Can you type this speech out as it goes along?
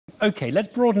OK, let's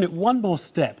broaden it one more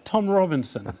step. Tom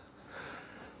Robinson.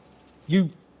 You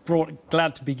brought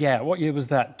Glad to Be Gay. What year was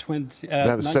that?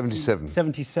 That was 77.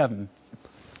 77.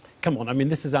 Come on, I mean,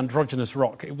 this is androgynous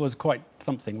rock. It was quite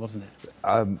something, wasn't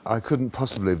it? I couldn't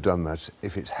possibly have done that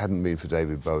if it hadn't been for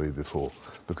David Bowie before,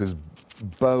 because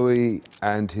Bowie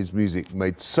and his music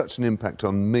made such an impact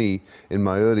on me in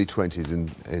my early 20s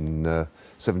in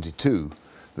 72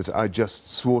 that I just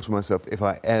swore to myself, if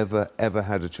I ever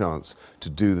had a chance to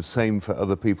do the same for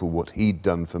other people, what he'd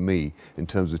done for me in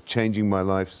terms of changing my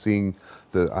life, seeing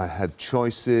that I had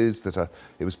choices, that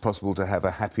it was possible to have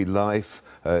a happy life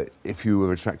if you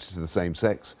were attracted to the same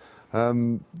sex.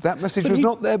 That message was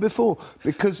not there before,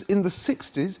 because in the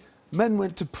 60s, men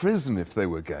went to prison if they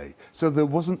were gay, so there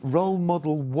wasn't role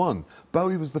model one.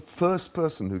 Bowie was the first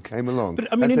person who came along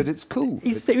and said, it's cool.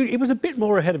 It was a bit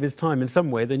more ahead of his time in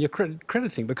some way than you're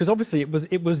crediting, because obviously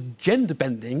it was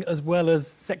gender-bending as well as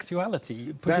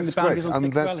sexuality, pushing the boundaries on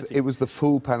sexuality. It was the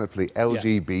full panoply,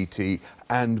 LGBT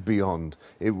and beyond.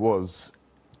 It was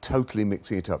totally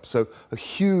mixing it up. So a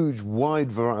huge,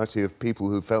 wide variety of people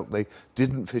who felt they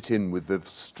didn't fit in with the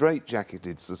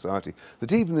straight-jacketed society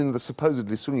that even in the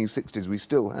supposedly swinging 60s we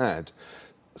still had,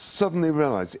 suddenly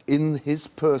realised in his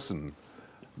person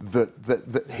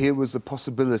that here was a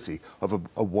possibility of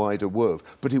a wider world.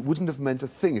 But it wouldn't have meant a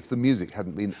thing if the music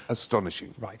hadn't been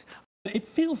astonishing. Right. It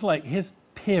feels like his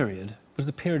period was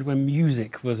the period when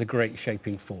music was a great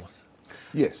shaping force.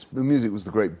 Yes, the music was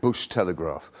the great Bush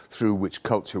telegraph through which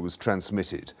culture was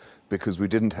transmitted, because we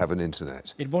didn't have an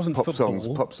internet. It wasn't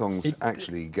football. Pop songs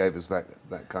actually gave us that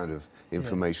kind of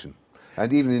information. Yeah.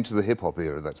 And even into the hip-hop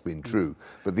era, that's been true.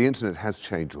 But the internet has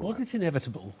changed all that. Was it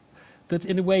inevitable that,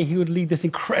 in a way, he would lead this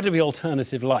incredibly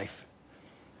alternative life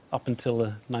up until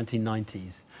the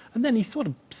 1990s? And then he sort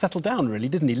of settled down, really,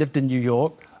 didn't he? Lived in New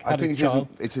York. I think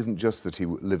it isn't just that he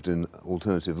lived an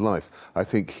alternative life. I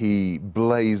think he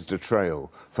blazed a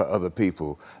trail for other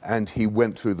people, and he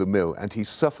went through the mill, and he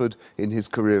suffered in his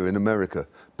career in America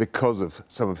because of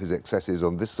some of his excesses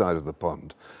on this side of the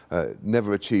pond.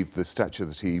 Never achieved the stature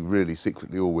that he really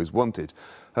secretly always wanted.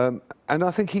 And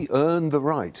I think he earned the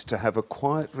right to have a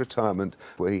quiet retirement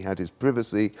where he had his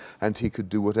privacy and he could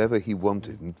do whatever he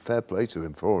wanted, and fair play to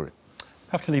him for it.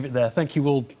 Have to leave it there. Thank you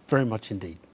all very much indeed.